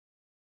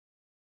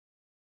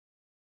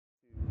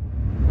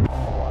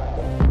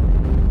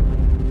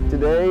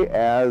Today,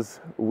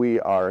 as we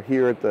are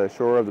here at the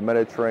shore of the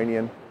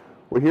Mediterranean,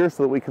 we're here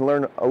so that we can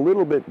learn a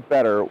little bit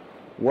better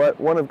what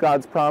one of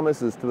God's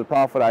promises to the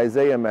prophet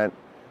Isaiah meant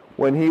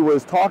when he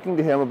was talking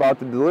to him about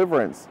the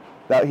deliverance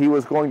that he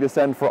was going to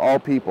send for all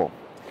people.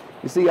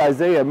 You see,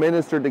 Isaiah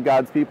ministered to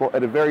God's people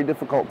at a very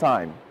difficult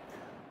time.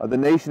 The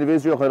nation of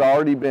Israel had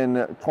already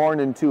been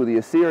torn in two. The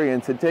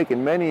Assyrians had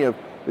taken many of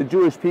the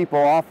Jewish people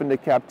off into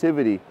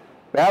captivity.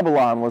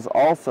 Babylon was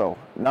also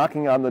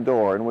knocking on the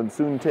door and would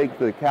soon take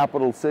the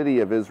capital city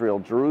of Israel,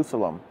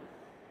 Jerusalem.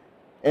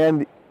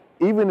 And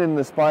even in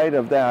the spite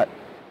of that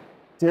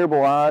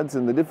terrible odds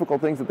and the difficult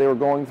things that they were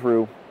going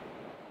through,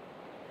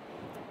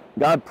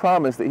 God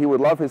promised that he would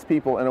love his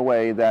people in a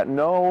way that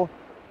no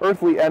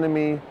earthly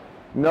enemy,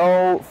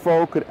 no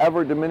foe could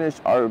ever diminish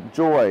our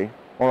joy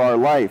or our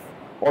life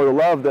or the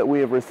love that we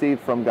have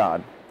received from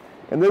God.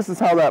 And this is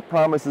how that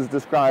promise is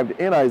described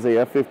in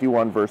Isaiah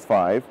 51 verse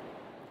 5.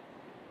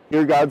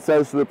 Here God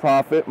says to the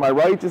prophet, "My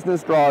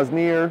righteousness draws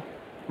near,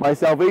 my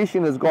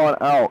salvation has gone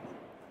out,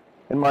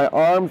 and my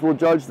arms will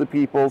judge the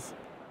peoples.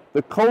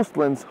 The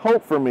coastlands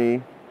hope for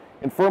me,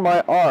 and for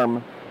my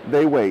arm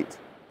they wait."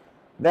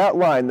 That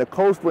line, the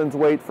coastlands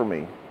wait for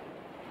me.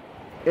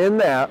 In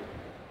that,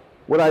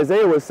 what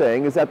Isaiah was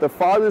saying is that the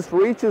farthest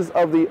reaches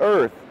of the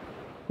earth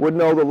would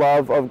know the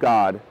love of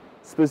God,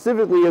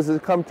 specifically as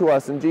it come to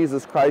us in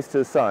Jesus Christ,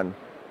 his Son,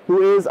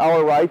 who is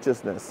our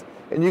righteousness.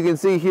 And you can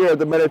see here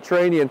the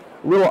Mediterranean,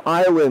 little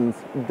islands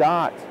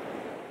dot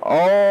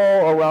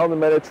all around the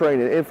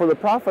Mediterranean. And for the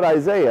prophet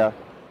Isaiah,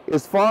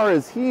 as far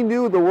as he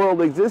knew the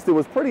world existed,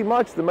 was pretty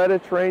much the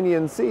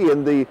Mediterranean Sea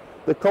and the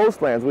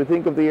coastlands. We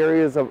think of the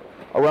areas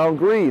around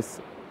Greece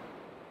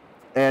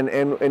and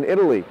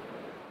Italy.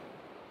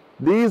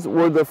 These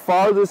were the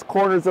farthest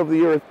corners of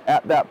the earth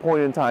at that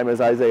point in time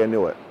as Isaiah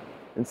knew it.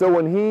 And so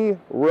when he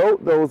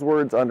wrote those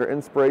words under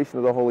inspiration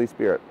of the Holy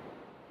Spirit,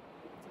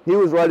 he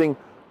was writing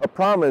a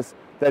promise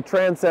that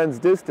transcends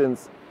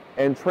distance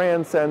and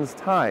transcends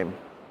time.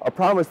 A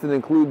promise that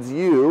includes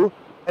you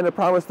and a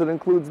promise that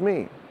includes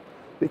me.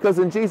 Because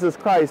in Jesus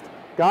Christ,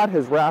 God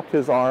has wrapped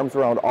his arms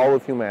around all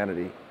of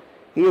humanity.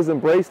 He has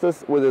embraced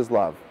us with his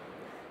love.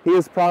 He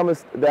has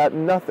promised that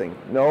nothing,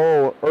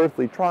 no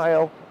earthly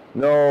trial,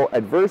 no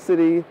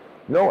adversity,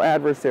 no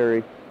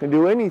adversary can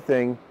do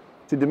anything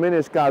to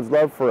diminish God's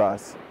love for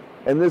us.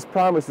 And this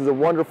promise is a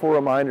wonderful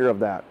reminder of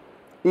that.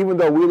 Even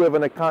though we live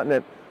in a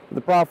continent the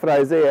prophet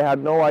Isaiah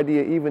had no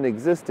idea even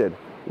existed,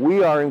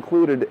 we are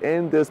included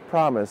in this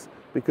promise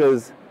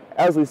because,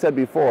 as we said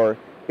before,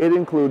 it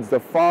includes the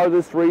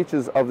farthest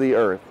reaches of the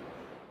earth,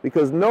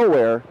 because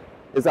nowhere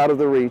is out of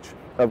the reach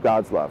of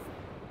God's love.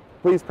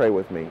 Please pray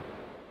with me.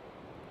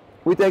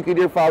 We thank you,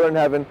 dear Father in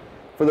heaven,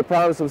 for the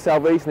promise of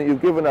salvation that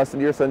you've given us in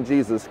your Son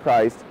Jesus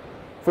Christ,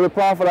 for the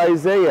prophet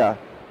Isaiah,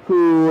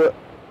 who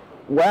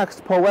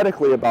waxed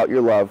poetically about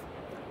your love,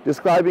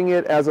 describing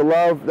it as a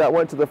love that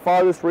went to the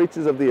farthest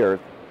reaches of the earth.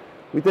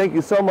 We thank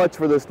you so much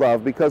for this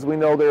love, because we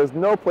know there is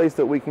no place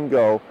that we can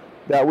go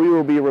that we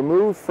will be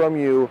removed from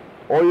you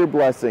or your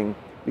blessing,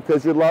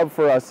 because your love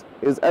for us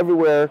is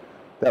everywhere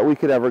that we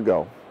could ever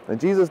go. In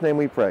Jesus' name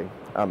we pray.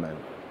 Amen.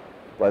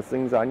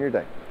 Blessings on your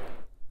day.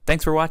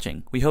 Thanks for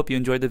watching. We hope you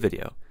enjoyed the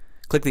video.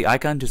 Click the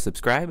icon to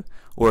subscribe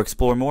or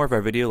explore more of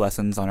our video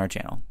lessons on our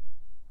channel.